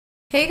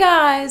Hey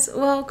guys,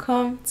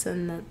 welcome to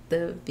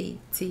another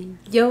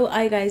video.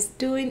 How you guys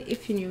doing?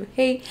 If you're new,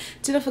 hey,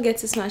 do not forget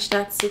to smash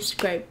that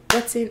subscribe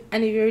button,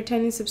 and if you're a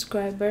returning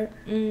subscriber,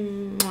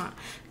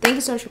 thank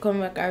you so much for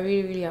coming back. I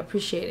really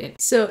appreciate it.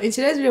 So in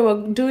today's video,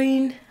 we're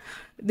doing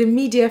the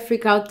media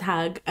freak out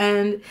tag,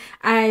 and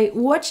I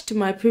watched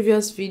my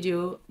previous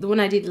video, the one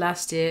I did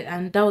last year,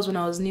 and that was when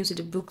I was new to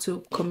the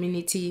booktube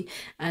community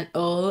and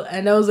all,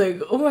 and I was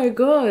like, oh my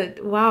god,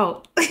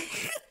 wow.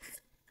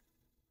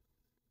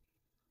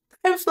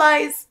 Time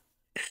flies.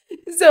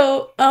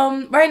 So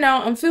right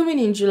now I'm filming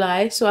in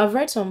July, so I've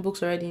read some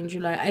books already in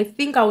July. I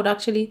think I would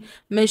actually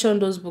mention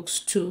those books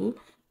too,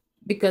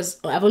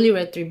 because I've only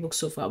read 3 books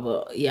so far,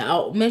 but yeah,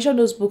 I'll mention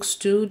those books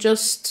too,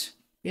 just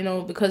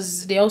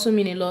because they also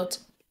mean a lot.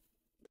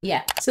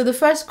 Yeah, so the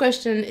first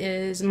question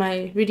is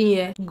my reading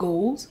year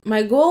goals.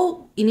 My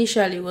goal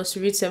initially was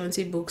to read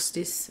 70 books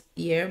this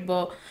year,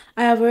 but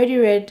I have already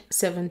read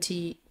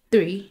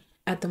 73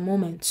 at the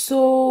moment,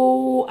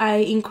 so I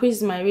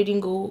increased my reading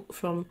goal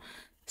from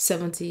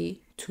 70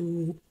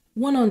 to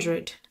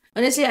 100.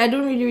 Honestly, I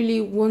don't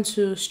really want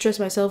to stress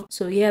myself,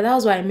 so yeah, that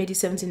was why I made it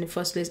 70 in the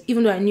first place,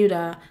 even though I knew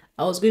that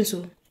I was going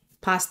to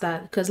pass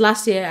that, because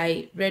last year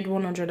I read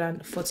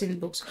 114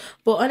 books.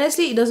 But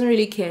honestly, it doesn't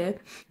really care.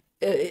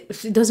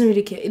 It doesn't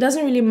really care. It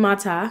doesn't really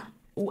matter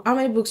how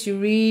many books you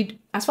read,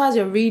 as far as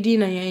you're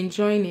reading and you're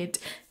enjoying it.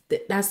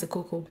 That's the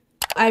cocoa.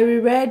 I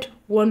reread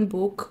one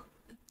book,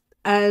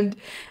 and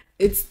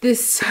it's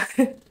this.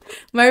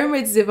 My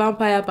Roommate is a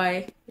Vampire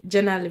by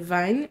Jenna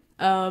Levine.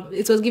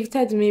 It was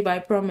gifted to me by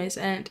Promise,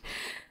 and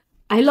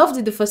I loved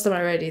it the first time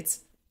I read it.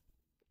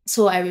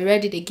 So I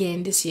reread it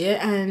again this year,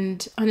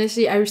 and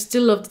honestly, I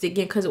still loved it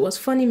again because it was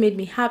funny, made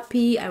me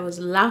happy. I was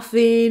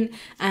laughing,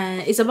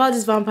 and it's about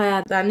this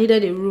vampire that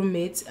needed a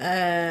roommate,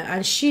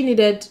 and she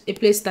needed a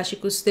place that she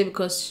could stay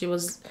because she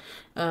was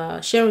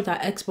sharing with her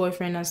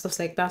ex-boyfriend and stuff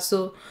like that.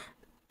 So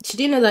she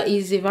didn't know that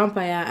he's a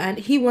vampire, and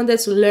he wanted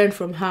to learn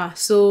from her.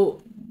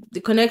 So the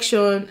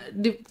connection,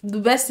 the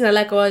best thing I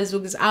like about this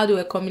book is how they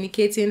were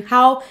communicating,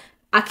 how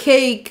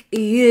archaic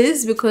he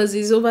is because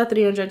he's over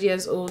 300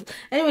 years old.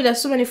 Anyway,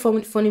 there's so many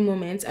funny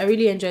moments. I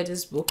really enjoyed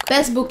this book.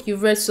 Best book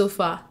you've read so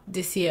far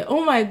this year?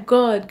 Oh my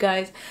god,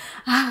 guys.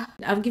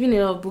 I've given a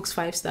lot of books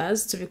 5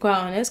 stars, to be quite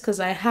honest, because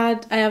I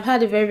have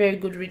had a very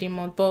good reading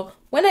month. But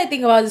when I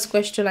think about this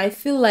question, I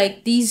feel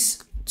like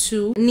these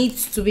two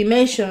needs to be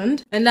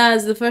mentioned, and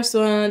that's the first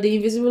one, The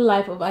Invisible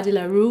Life of Adi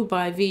LaRue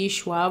by V.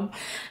 Schwab.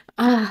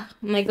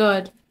 My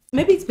god,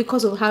 maybe it's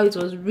because of how it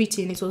was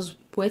written. It was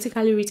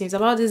poetically written. It's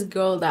about this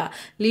girl that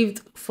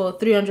lived for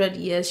 300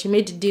 years. She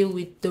made a deal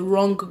with the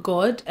wrong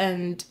god,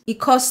 and it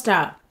cost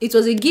her. It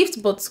was a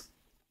gift, but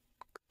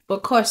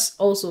cost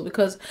also,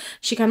 because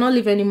she cannot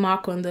leave any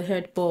mark on the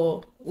head.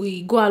 But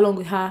we go along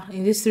with her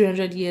in these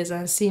 300 years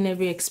and seeing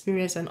every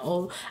experience and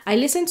all. I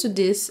listened to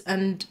this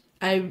and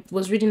I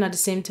was reading at the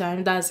same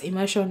time. That's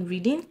immersion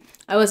reading.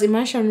 I was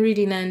immersion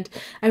reading, and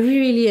I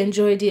really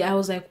enjoyed it. I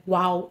was like,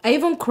 wow. I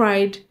even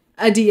cried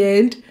at the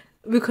end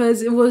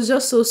because it was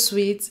just so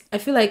sweet. I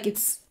feel like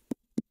it's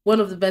one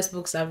of the best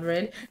books I've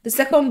read. The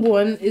second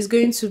one is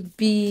going to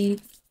be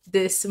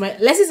this, my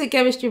Lessons in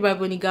Chemistry by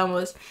Bonnie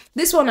Gamos.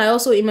 This one I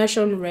also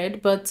immersion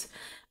read, but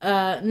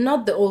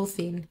not the whole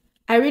thing.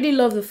 I really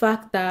love the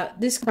fact that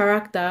this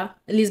character,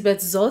 Elizabeth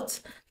Zott,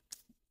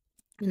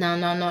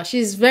 no,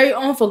 she's very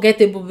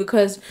unforgettable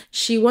because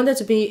she wanted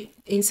to be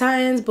in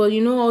science, but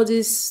all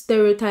these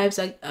stereotypes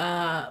like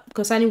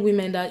concerning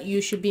women, that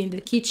you should be in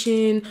the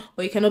kitchen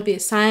or you cannot be a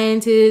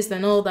scientist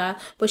and all that.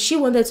 But she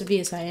wanted to be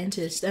a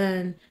scientist,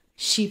 and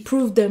she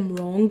proved them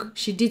wrong.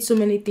 She did so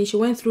many things. She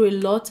went through a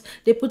lot.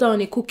 They put her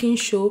on a cooking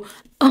show.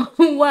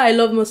 What I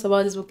love most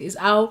about this book is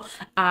how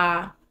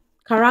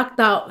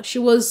character, she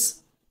was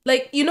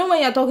like,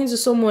 when you're talking to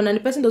someone and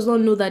the person does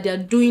not know that they're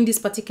doing this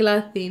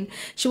particular thing,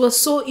 she was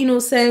so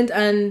innocent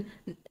and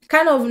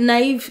kind of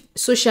naive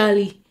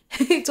socially.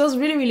 It was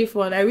really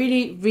fun. I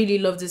really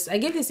love this. I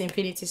gave this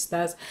infinity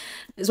stars.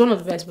 It's one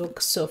of the best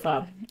books so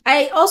far.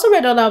 I also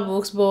read other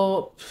books,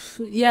 but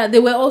yeah, they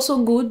were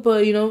also good,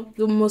 but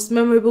the most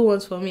memorable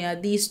ones for me are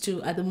these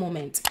two at the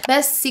moment.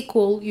 Best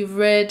sequel you've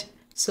read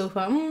so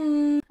far?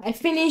 I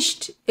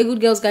finished A Good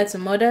Girl's Guide to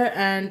Murder,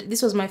 and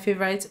this was my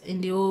favorite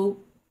in the whole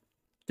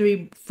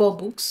 3-4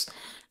 books.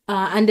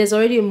 And there's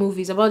already a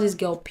movie. It's about this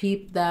girl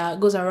Peep that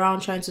goes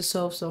around trying to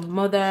solve some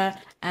murder,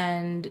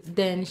 and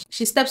then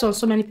she steps on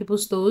so many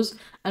people's toes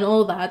and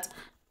all that.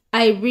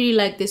 I really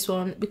like this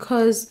one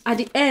because at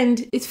the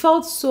end it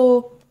felt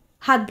so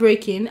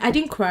heartbreaking. I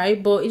didn't cry,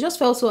 but it just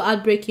felt so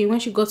heartbreaking when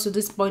she got to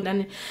this point,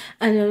 and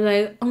you're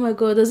like, oh my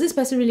god, does this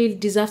person really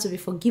deserve to be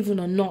forgiven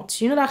or not?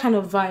 That kind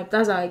of vibe.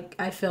 That's how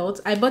I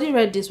felt. I body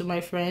read this with my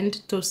friend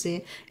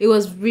Tosin. It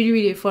was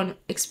really a fun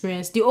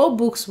experience. The old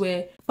books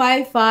were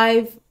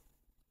 5.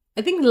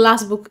 I think the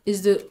last book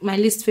is my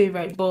least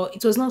favorite, but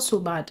it was not so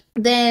bad.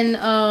 Then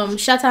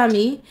Shatter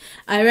Me,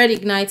 I read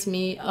Ignite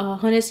Me.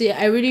 Honestly,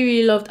 I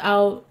really loved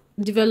how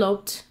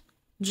developed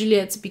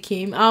Juliet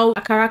became, how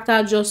a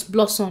character just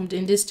blossomed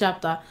in this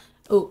chapter.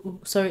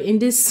 sorry, in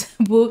this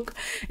book,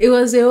 it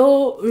was a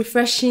whole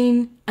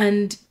refreshing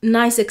and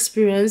nice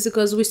experience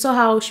because we saw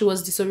how she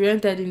was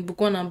disoriented in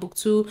book one and book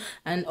two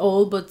and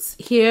all, but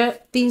here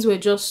things were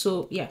just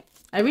so, yeah.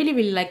 I really,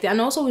 really liked it. And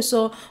also we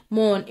saw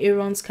more on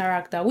Aaron's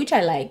character, which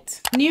I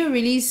liked. New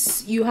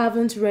release you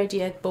haven't read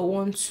yet but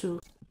want to.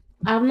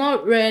 I've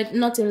not read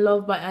Not in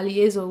Love by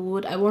Ali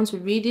Wood. I want to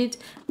read it.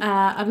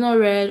 I've not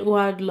read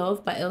Wild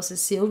Love by Elsa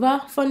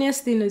Silva.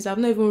 Funniest thing is I've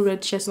not even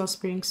read Chestnut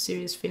Springs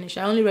series finish.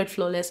 I only read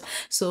Flawless.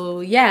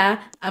 So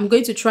yeah, I'm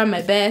going to try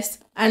my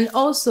best. And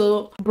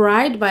also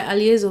Bride by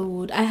Ali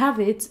Wood. I have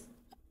it.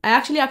 I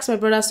actually asked my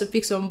brothers to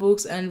pick some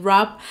books and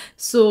wrap.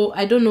 So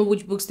I don't know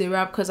which books they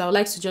wrap because I would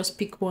like to just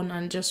pick one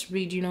and just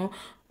read, you know.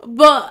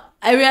 But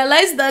I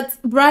realized that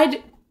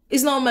Bride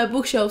is not on my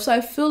bookshelf. So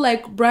I feel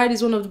like Bride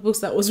is one of the books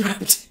that was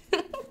wrapped.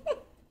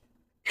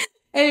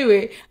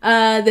 Anyway,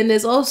 then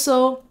there's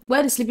also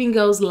Where the Sleeping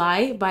Girls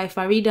Lie by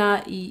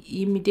Farida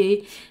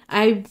Imide.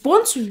 I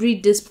want to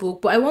read this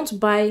book, but I want to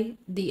buy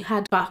the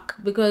hardback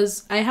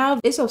because I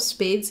have Ace of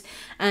Spades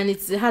and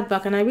it's the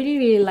hardback, and I really,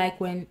 really like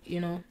when,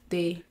 you know,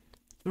 they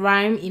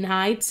rhyme in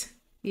height.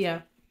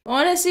 Yeah.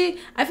 Honestly,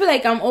 I feel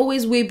like I'm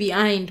always way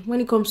behind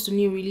when it comes to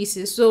new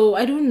releases. So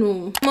I don't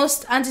know.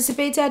 Most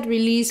anticipated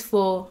release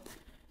for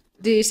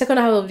the second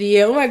half of the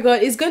year, oh my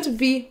god, it's going to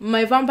be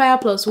My Vampire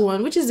Plus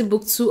One, which is the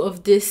book 2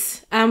 of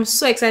this. I'm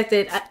so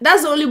excited.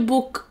 That's the only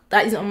book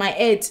that is on my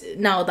head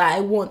now that I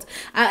want.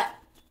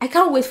 I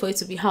can't wait for it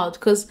to be out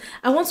because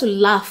I want to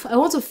laugh. I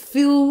want to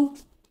feel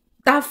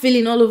that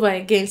feeling all over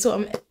again.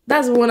 So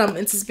that's the one I'm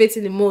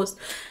anticipating the most.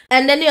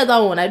 And then the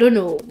other one, I don't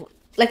know.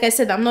 Like I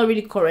said, I'm not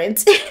really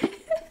current.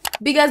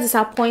 Biggest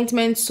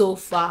disappointment so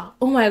far.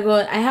 Oh my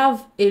god, I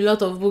have a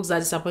lot of books that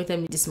disappointed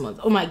me this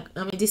month.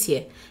 This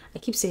year. I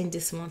keep saying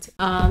this month.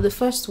 The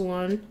first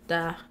one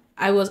that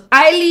I was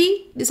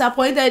highly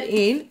disappointed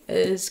in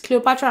is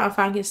Cleopatra and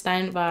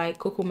Frankenstein by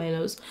Coco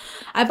Melos.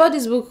 I bought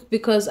this book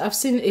because I've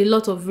seen a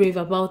lot of rave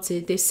about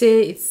it. They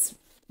say it's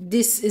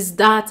this, is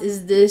that,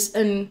 is this,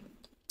 and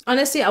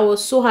honestly, I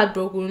was so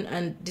heartbroken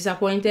and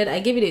disappointed. I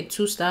gave it a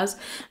 2 stars.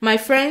 My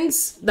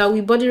friends that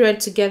we body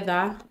read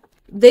together,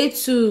 they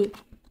too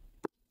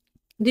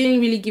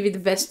didn't really give it the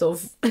best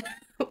of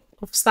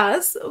of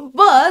stars,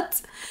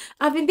 but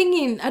I've been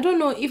thinking, I don't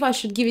know if I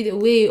should give it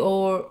away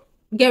or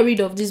get rid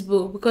of this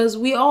book because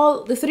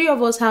the 3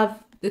 of us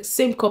have the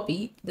same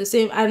copy, the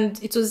same, and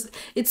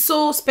it's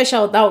so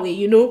special that way,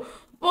 you know.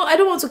 But I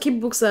don't want to keep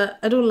books that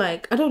I don't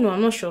like. I don't know,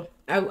 I'm not sure.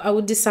 I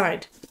would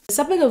decide. The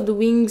Serpent of the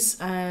Wings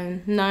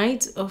and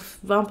Night of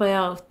Vampire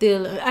of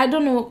Tale, I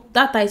don't know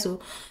that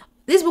title.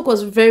 This book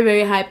was very,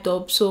 very hyped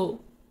up, so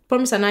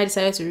Promise and I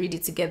decided to read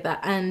it together,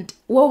 and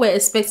what we're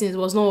expecting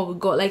was not what we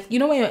got. Like, you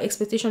know, when your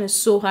expectation is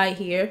so high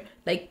here,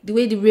 like the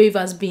way the rave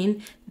has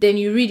been, then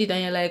you read it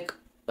and you're like,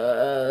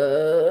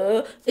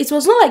 it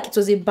was not like it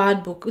was a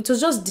bad book. It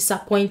was just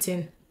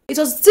disappointing. It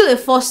was still a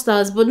 4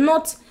 stars, but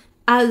not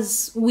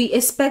as we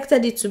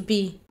expected it to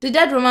be. The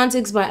Dead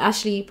Romantics by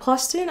Ashley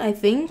Poston, I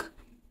think.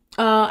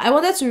 I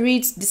wanted to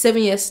read The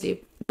 7 Years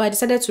Sleep, but I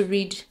decided to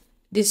read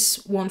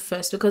this one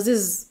first because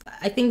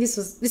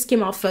this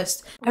came out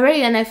first. I read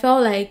it and I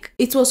felt like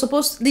it was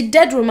supposed, the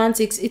Dead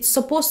Romantics, it's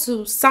supposed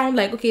to sound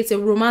like, okay, it's a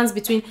romance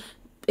between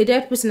a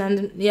dead person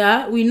and,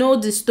 yeah, we know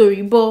the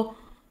story, but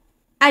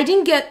I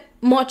didn't get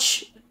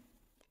much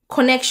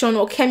connection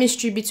or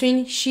chemistry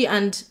between she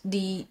and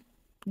the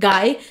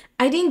guy.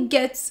 I didn't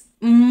get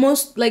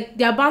most, like,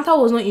 their banter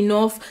was not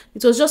enough.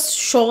 It was just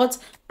short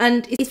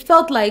and it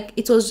felt like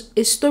it was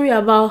a story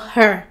about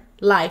her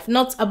life,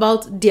 not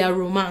about their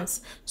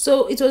romance.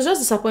 So it was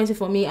just disappointing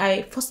for me.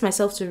 I forced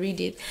myself to read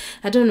it.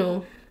 I don't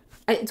know.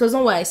 It was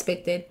not what I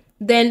expected.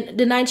 Then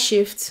The Night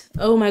Shift.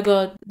 Oh my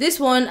god. This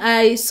one,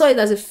 I saw it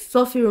as a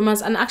fluffy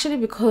romance, and actually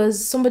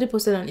because somebody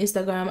posted on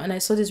Instagram and I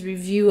saw this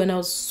review and I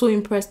was so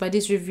impressed by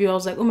this review, I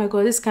was like, oh my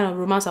god, this kind of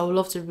romance I would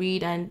love to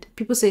read. And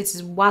people say it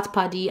is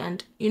Wattpaddy,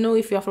 and you know,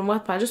 if you're from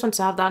Wattpad, I just want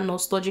to have that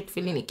nostalgic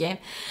feeling again.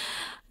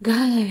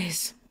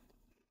 Guys,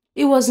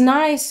 it was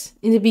nice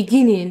in the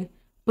beginning,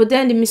 but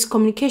then the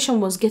miscommunication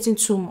was getting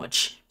too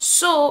much.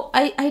 So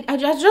I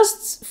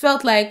just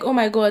felt like, oh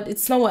my god,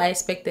 it's not what I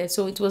expected.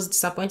 So it was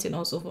disappointing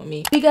also for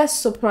me.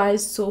 Biggest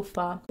surprise so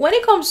far. When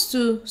it comes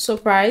to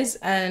surprise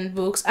and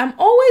books, I'm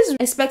always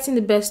expecting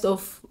the best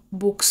of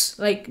books.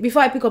 Like,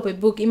 before I pick up a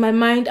book, in my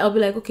mind, I'll be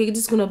like, okay, this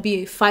is gonna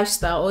be a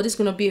 5-star or this is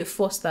gonna be a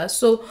 4-star.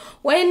 So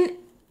when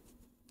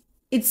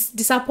it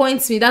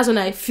disappoints me, that's when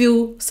I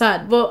feel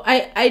sad. But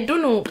I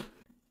don't know.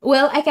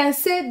 Well, I can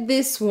say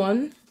this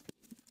one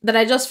that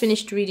I just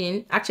finished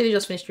reading, actually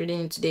just finished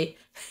reading it today,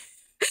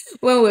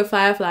 When We're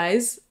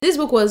Fireflies. This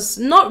book was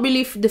not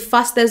really the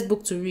fastest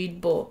book to read,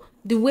 but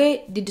the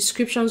way the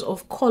descriptions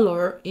of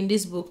color in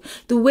this book,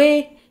 the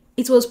way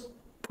it was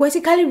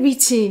poetically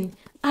written,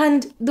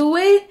 and the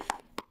way,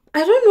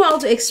 I don't know how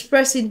to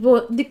express it,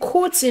 but the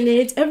quotes in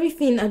it,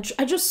 everything,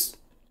 I just,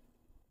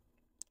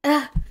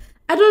 I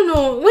don't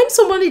know. When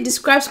somebody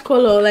describes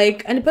color,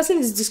 like, and the person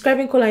is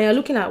describing color and you're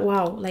looking at,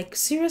 wow, like,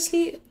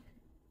 seriously?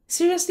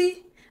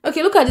 Seriously?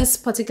 Okay, look at this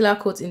particular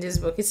quote in this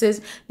book. It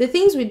says, "The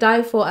things we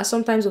die for are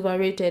sometimes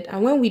overrated,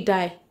 and when we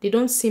die, they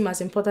don't seem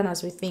as important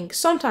as we think.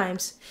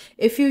 Sometimes,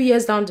 a few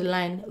years down the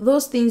line,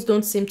 those things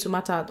don't seem to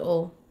matter at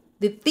all.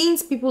 The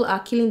things people are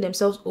killing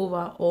themselves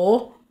over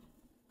or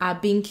are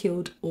being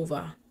killed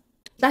over."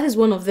 That is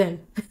one of them.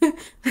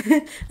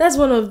 That's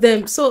one of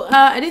them. So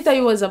I didn't tell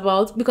you what it's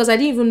about because I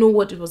didn't even know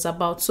what it was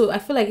about. So I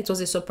feel like it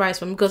was a surprise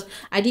for me because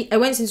I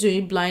went into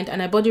it blind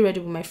and I body read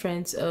it with my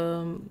friends,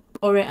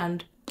 Ore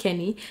and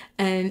Kenny,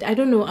 and I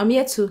don't know. I'm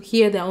yet to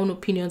hear their own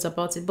opinions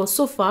about it. But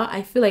so far,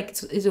 I feel like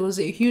it was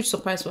a huge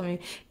surprise for me.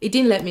 It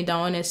didn't let me down,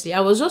 honestly.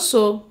 I was just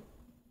so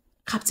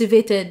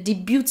captivated. The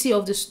beauty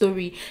of the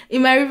story.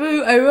 In my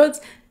review, I wrote,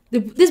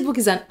 this book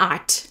is an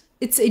art.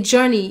 It's a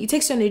journey. It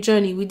takes you on a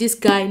journey with this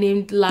guy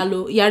named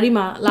Lalo,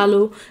 Yarima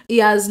Lalo. He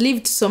has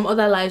lived some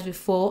other lives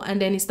before,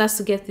 and then he starts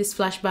to get this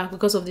flashback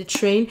because of the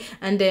train.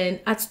 And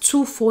then at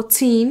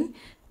 2:14,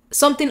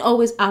 something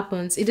always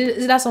happens.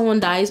 Either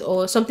someone dies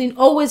or something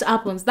always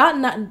happens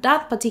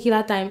that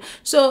particular time.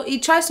 So he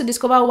tries to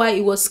discover why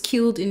he was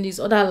killed in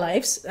his other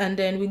lives, and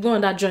then we go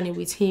on that journey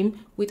with him,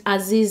 with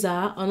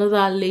Aziza,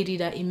 another lady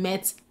that he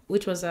met,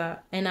 which was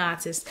an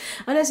artist.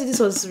 Honestly, this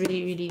was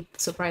really, really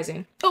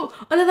surprising. Oh,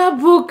 another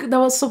book that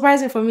was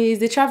surprising for me is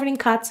The Traveling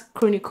Cat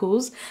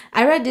Chronicles.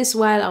 I read this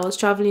while I was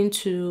traveling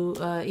to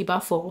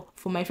Iba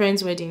for my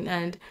friend's wedding,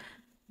 and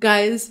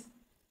guys,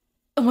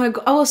 oh my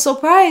god, I was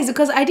surprised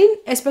because I didn't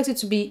expect it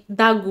to be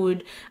that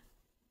good.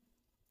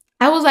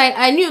 I was like,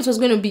 I knew it was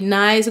going to be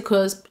nice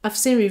because I've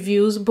seen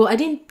reviews, but I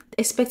didn't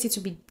expect it to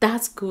be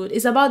that good.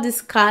 It's about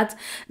this cat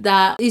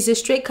that is a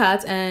stray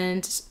cat,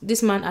 and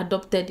this man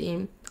adopted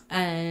him,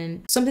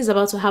 and something's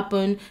about to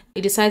happen.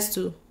 He decides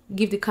to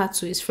give the cat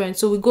to his friend.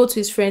 So we go to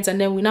his friends,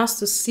 and then we now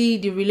to see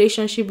the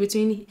relationship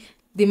between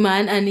the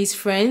man and his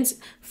friends.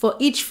 For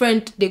each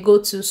friend they go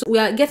to, so we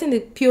are getting the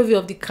POV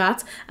of the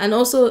cat and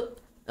also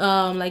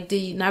like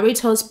the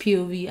narrator's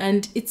POV,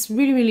 and it's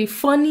really, really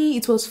funny.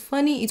 It was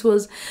funny. It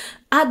was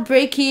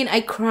heartbreaking.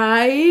 I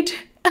cried.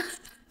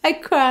 I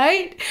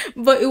cried,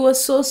 but it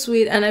was so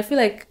sweet, and I feel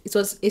like it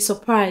was a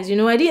surprise. You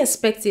know, I didn't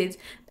expect it.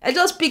 I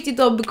just picked it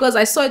up because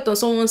I saw it on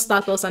someone's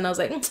status, and I was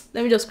like,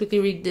 let me just quickly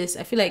read this.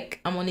 I feel like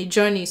I'm on a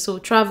journey, so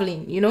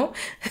traveling, you know.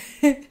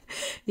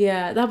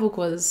 Yeah, that book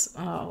was,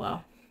 oh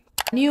wow.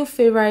 New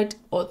favorite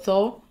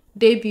author,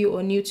 debut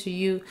or new to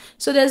you.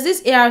 So there's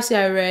this ARC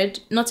I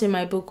read, not in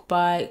my book,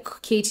 by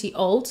Katie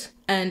Alt,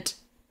 and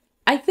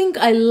I think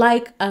I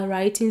like a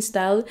writing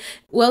style.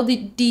 Well,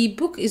 the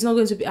book is not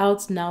going to be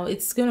out now.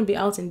 It's going to be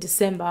out in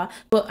December,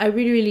 but I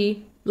really,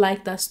 really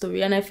like that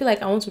story, and I feel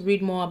like I want to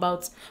read more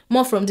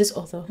from this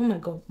author. Oh my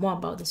god, more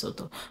about this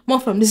author, more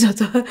from this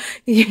author.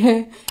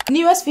 Yeah.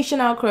 Newest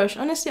fictional crush,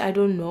 honestly, I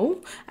don't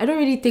know. I don't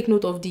really take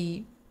note of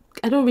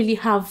I don't really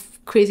have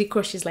crazy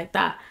crushes like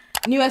that.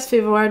 Newest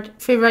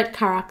favorite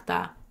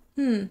character,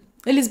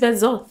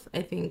 Elizabeth Zoth,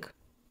 I think.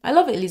 I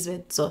love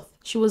Elizabeth Zoth.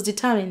 She was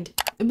determined.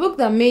 A book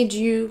that made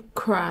you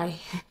cry.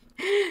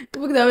 A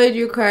book that made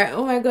you cry.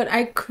 Oh my god,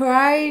 I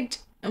cried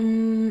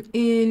in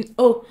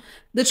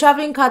The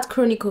Traveling Cat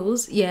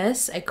Chronicles.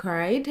 Yes, I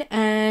cried.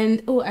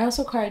 And I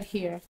also cried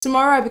here.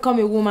 Tomorrow I Become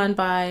a Woman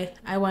by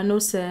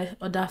Iwanose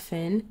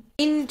Odafen.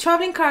 In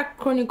Traveling Cat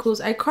Chronicles,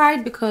 I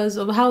cried because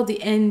of how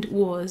the end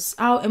was,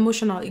 how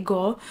emotional it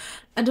got.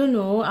 I don't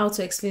know how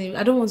to explain it.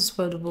 I don't want to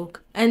spoil the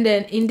book. And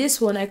then in this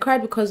one, I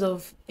cried because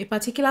of a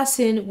particular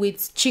scene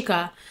with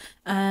Chika,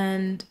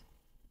 and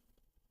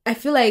I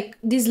feel like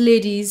these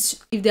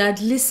ladies, if they had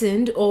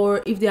listened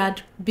or if they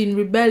had been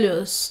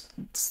rebellious,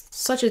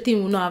 such a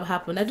thing would not have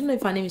happened. I don't know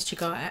if her name is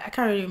Chika. I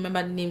can't really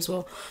remember the names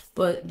well,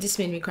 but this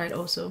made me cry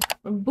also.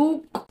 A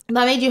book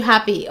that made you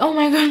happy. Oh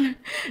my god.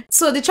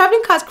 So The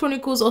Traveling Cat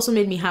Chronicles also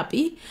made me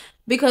happy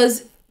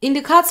because in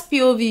the cat's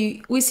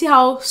POV, we see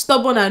how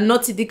stubborn and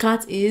naughty the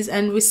cat is,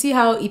 and we see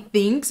how it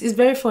thinks. It's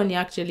very funny,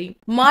 actually.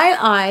 My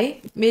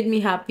Eye made me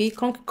happy,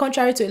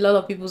 contrary to a lot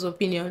of people's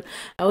opinion.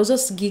 I was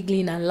just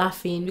giggling and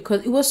laughing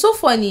because it was so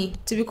funny,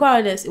 to be quite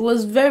honest. It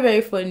was very,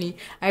 very funny.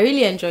 I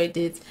really enjoyed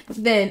it.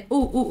 Then,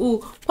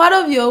 Part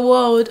of Your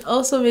World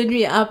also made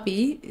me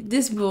happy.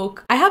 This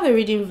book, I have a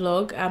reading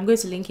vlog. I'm going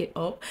to link it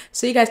up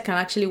so you guys can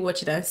actually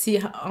watch it and see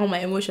how my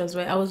emotions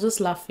were. I was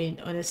just laughing,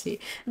 honestly.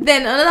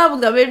 Then, another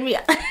book that made me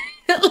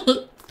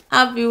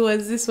happy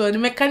was this one, The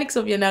Mechanics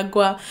of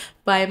Yanagwa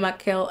by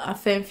Michael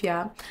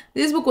Afenfia.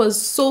 This book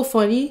was so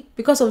funny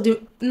because of the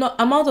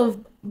amount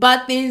of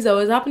bad things that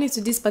was happening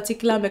to this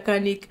particular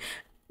mechanic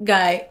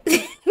guy.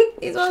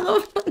 It was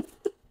so funny.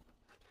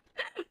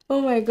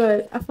 Oh my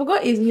god, I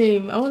forgot his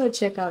name. I want to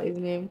check out his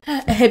name.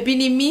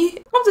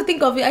 Hebinimi. Come to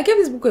think of it, I gave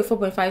this book a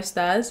 4.5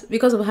 stars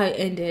because of how it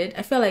ended.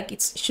 I felt like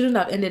it shouldn't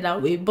have ended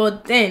that way,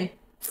 but then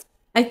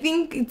I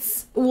think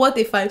it's worth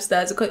a 5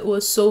 stars because it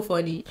was so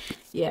funny.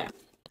 Yeah.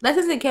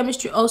 Lessons in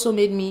Chemistry also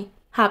made me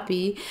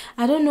happy.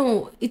 I don't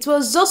know. It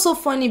was just so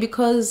funny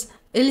because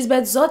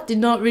Elizabeth Zott did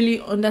not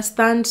really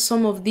understand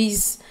some of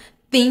these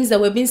things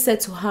that were being said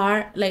to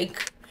her.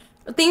 Like,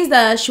 things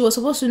that she was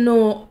supposed to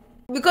know.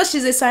 Because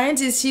she's a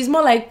scientist, she's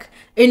more like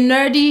a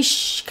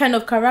nerdy kind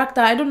of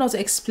character. I don't know how to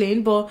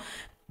explain, but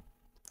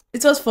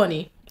It was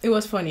funny. It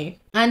was funny.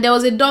 And there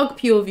was a dog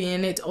POV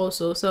in it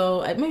also.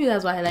 So maybe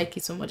that's why I like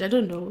it so much. I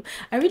don't know.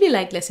 I really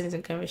like lessons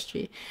in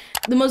chemistry.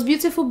 The most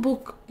beautiful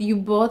book you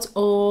bought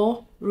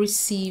or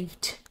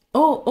received.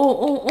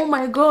 Oh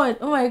my god.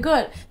 Oh my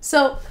god.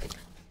 So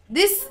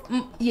this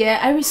yeah,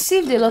 I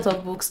received a lot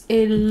of books.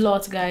 A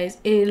lot, guys.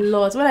 A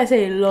lot. When I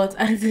say a lot,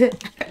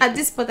 at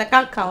this point I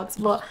can't count,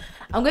 but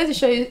I'm going to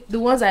show you the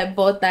ones I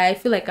bought that I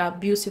feel like are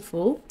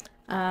beautiful.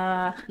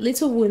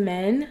 Little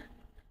Women.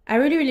 I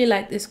really really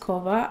like this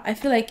cover. I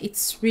feel like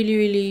it's really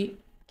really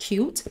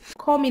cute.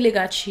 Call Me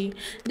Legacy.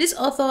 This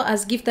author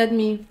has gifted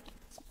me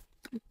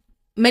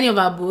many of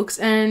our books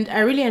and I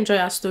really enjoy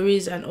our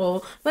stories and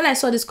all. When I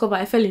saw this cover,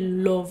 I fell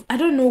in love. I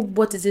don't know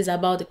what it is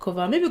about the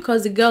cover. Maybe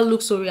because the girl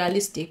looks so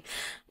realistic.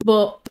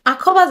 But our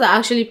covers are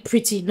actually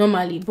pretty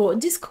normally.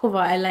 But this cover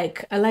I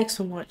like. I like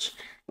so much.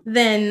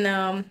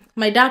 Then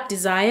My Dark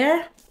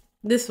Desire.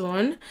 This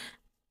one.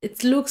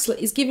 It looks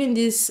like it's giving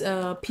this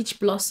peach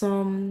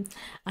blossom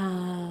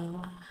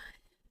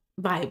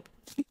vibe.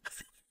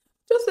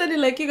 Just said it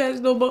like you guys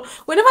know, but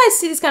whenever I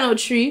see this kind of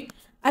tree,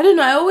 I don't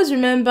know, I always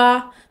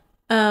remember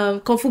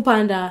Kung Fu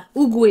Panda,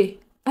 Ugwe.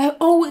 I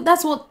always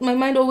That's what my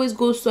mind always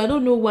goes to. I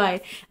don't know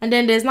why. And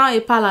then there's now a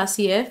palace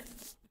here.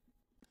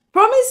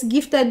 Promise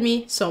gifted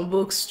me some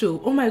books too.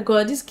 Oh my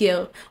god, this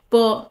girl.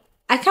 But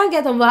I can't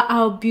get over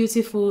how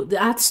beautiful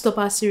the Art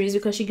Stopper series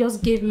because she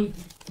just gave me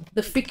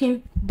the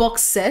freaking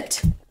box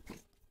set.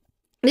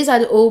 These are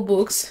the old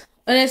books.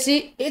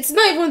 Honestly, it's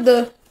not even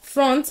the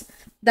front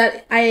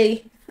that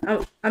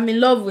I'm in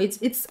love with.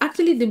 It's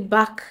actually the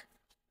back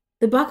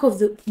of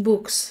the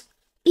books.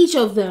 Each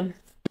of them.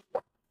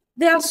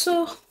 They are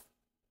so,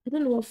 I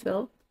don't know what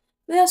fell.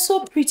 They are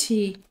so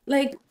pretty.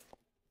 Like,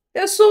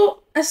 they're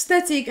so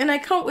aesthetic and I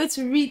can't wait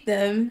to read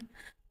them.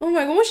 Oh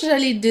my god,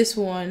 especially this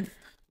one.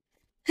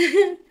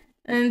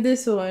 And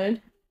this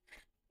one.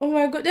 Oh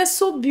my god, they're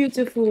so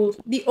beautiful.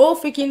 The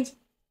old freaking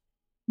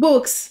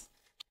books.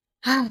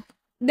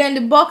 Then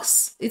the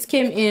box it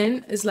came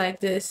in is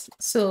like this.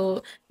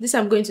 So this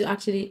I'm going to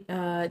actually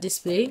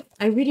display.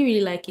 I really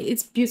really like it.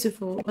 It's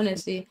beautiful,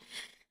 honestly.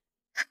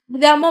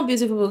 There are more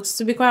beautiful books.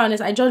 To be quite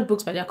honest, I judge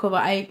books by their cover.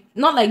 I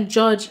not like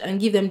judge and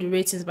give them the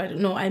ratings, but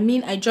no, I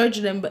mean I judge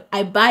them, but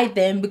I buy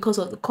them because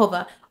of the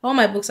cover. All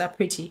my books are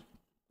pretty,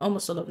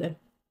 almost all of them,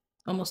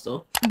 almost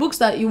all. Books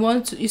that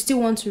you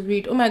still want to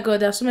read. Oh my god,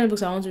 there are so many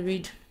books I want to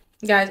read,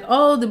 guys.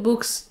 All the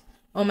books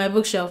on my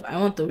bookshelf I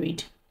want to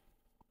read.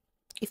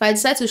 If I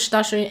decide to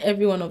start showing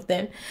every one of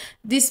them,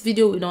 this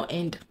video will not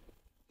end.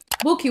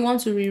 Book you want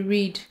to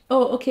reread.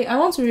 Oh, okay. I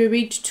want to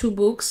reread 2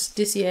 books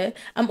this year.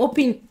 I'm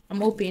hoping.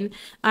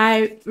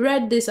 I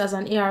read this as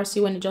an ARC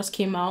when it just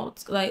came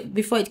out, like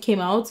before it came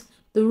out.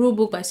 The Rule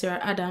Book by Sarah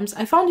Adams.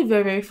 I found it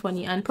very very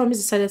funny, and Promise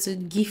decided to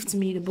gift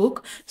me the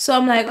book. So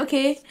I'm like,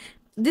 okay,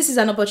 this is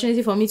an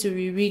opportunity for me to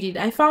reread it.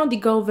 I found the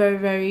girl very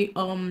very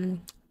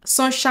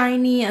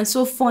sunshiny and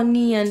so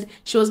funny, and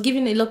she was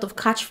giving a lot of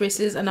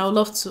catchphrases, and I would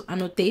love to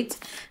annotate.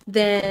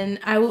 Then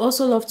I would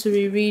also love to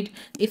reread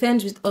It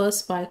Ends With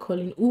Us by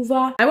Colin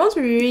Hoover. I want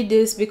to reread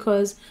this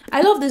because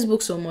I love this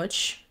book so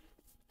much.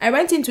 I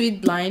went into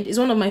it blind. It's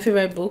one of my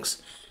favorite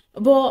books,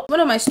 but one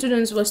of my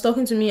students was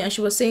talking to me and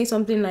she was saying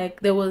something like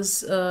there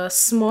was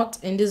smut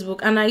in this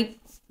book, and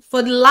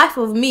for the life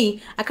of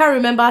me, I can't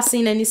remember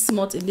seeing any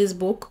smut in this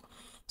book.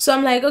 So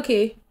I'm like,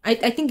 okay, I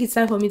think it's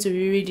time for me to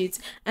reread it.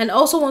 And I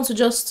also want to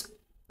just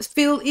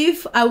feel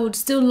if I would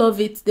still love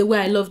it the way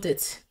I loved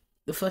it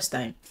the first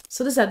time.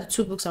 So these are the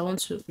 2 books I want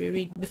to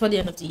reread before the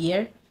end of the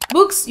year.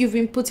 Books you've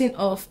been putting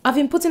off. I've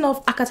been putting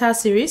off Akata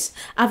series.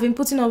 I've been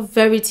putting off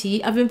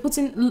Verity. I've been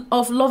putting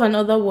off Love and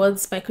Other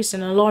Words by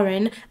Christian and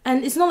Lauren.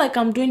 And it's not like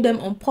I'm doing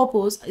them on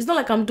purpose. It's not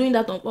like I'm doing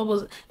that on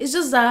purpose. It's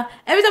just that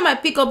every time I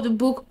pick up the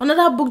book,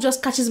 another book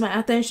just catches my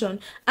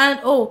attention. And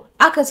oh,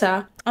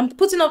 Akata. I'm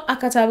putting off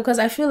Akata because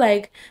I feel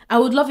like I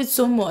would love it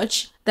so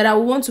much that I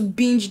would want to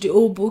binge the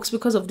old books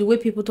because of the way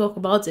people talk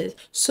about it.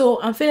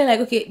 So I'm feeling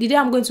like, okay, the day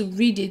I'm going to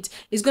read it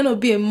is going to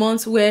be a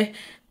month where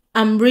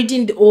I'm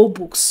reading the old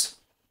books.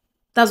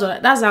 That's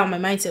how my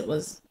mindset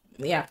was.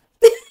 Yeah.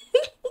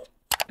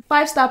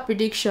 5-star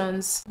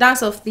predictions.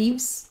 Dance of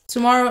Thieves.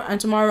 Tomorrow and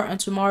Tomorrow and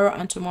Tomorrow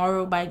and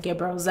Tomorrow by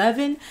Gabriel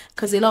Zevin,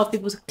 because a lot of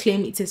people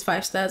claim it is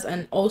 5 stars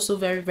and also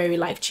very very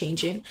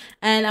life-changing.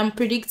 And I'm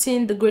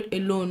predicting The Great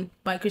Alone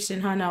by Christine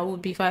Hanna will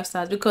be 5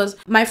 stars because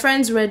my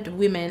friends read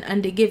Women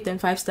and they gave them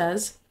 5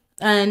 stars.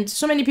 And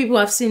so many people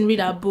I've seen read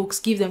our books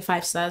give them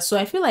 5 stars. So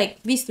I feel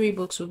like these 3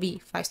 books will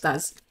be 5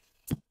 stars.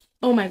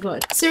 Oh my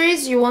god.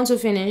 Series you want to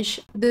finish.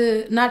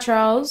 The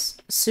Naturals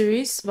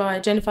series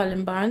by Jennifer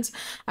Lynn Barnes.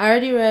 I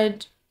already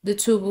read the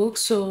 2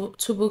 books, so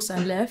 2 books are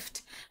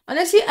left.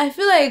 Honestly, I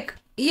feel like,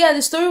 yeah,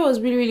 the story was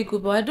really really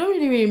good, but I don't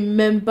really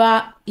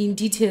remember in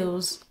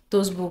details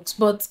those books,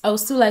 but I would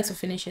still like to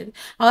finish it.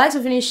 I would like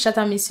to finish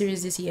Shatter Me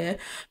series this year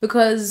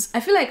because I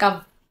feel like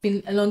I've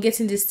been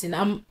elongating this thing.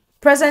 I'm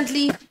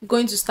presently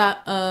going to start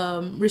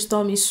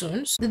Restore Me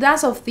soon. The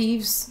Dance of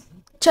Thieves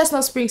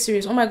Chestnut Spring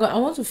series. Oh my god, I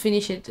want to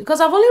finish it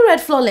because I've only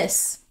read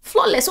Flawless.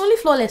 Only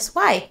Flawless.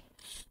 Why?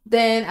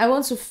 Then I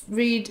want to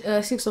read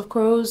Six of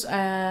Crows.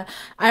 I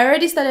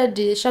already started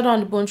the Shadow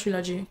and the Bone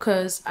trilogy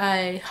because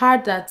I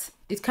heard that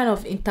it's kind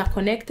of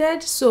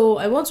interconnected. So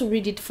I want to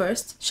read it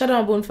first, Shadow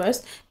and Bone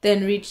first,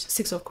 then read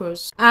Six of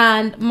Crows.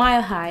 And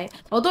Mile High,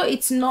 although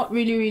it's not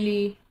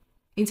really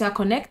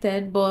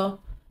interconnected, but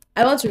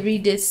I want to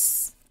read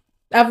this.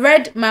 I've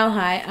read Mile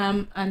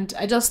High, and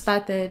I just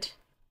started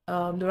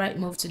The Right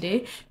Move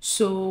today.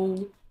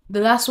 So the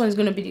last one is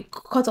going to be the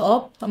Cut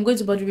Up. I'm going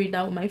to body read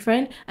that with my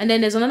friend, and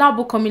then there's another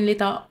book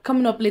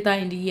coming up later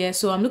in the year,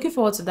 so I'm looking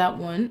forward to that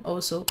one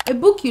also. A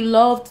book you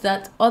loved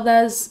that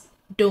others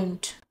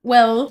don't.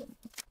 Well,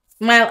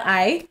 Mile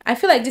High, I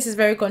feel like this is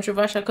very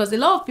controversial because a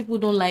lot of people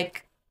don't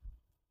like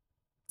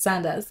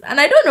Sanders, and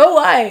I don't know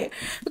why,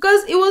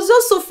 because it was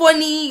just so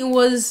funny. It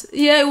was,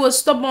 yeah, it was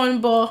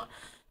stubborn, but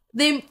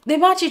they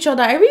match each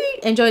other. I really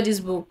enjoyed this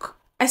book.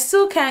 I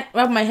still can't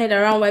wrap my head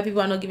around why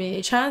people are not giving it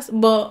a chance,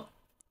 but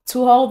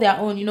to hold their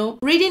own,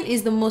 reading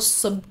is the most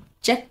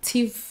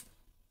subjective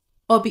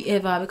hobby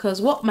ever,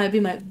 because what might be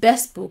my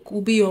best book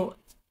will be your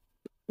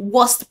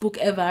worst book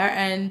ever,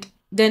 and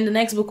then the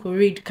next book we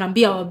read can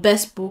be our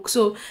best book.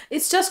 So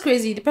it's just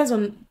crazy. It depends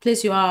on the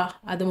place you are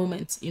at the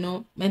moment,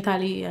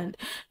 mentally, and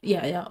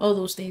yeah, all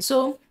those things.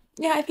 So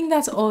yeah, I think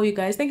that's all, you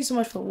guys. Thank you so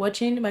much for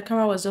watching. My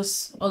camera was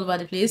just all over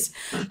the place.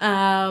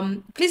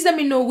 Please let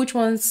me know which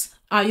ones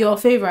are your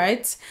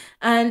favorites,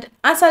 and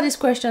answer these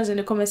questions in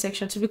the comment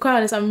section. To be quite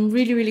honest, I'm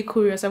really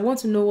curious. I want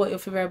to know what your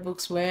favorite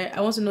books were. I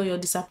want to know your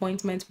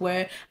disappointments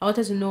were. I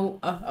wanted to know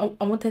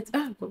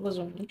what was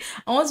wrong with me?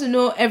 I want to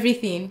know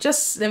everything.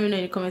 Just let me know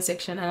in the comment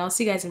section, and I'll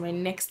see you guys in my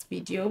next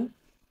video.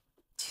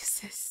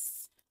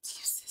 Jesus.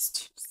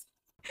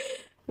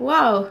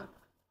 Wow.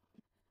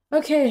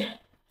 Okay,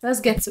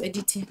 let's get to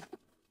editing.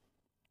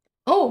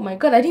 Oh my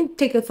god, I didn't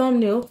take a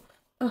thumbnail.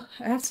 Oh,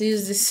 I have to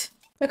use this.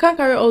 I can't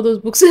carry all those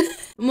books.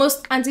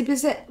 Most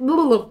anticipated.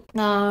 Oh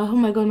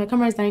my god, my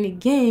camera is dying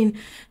again.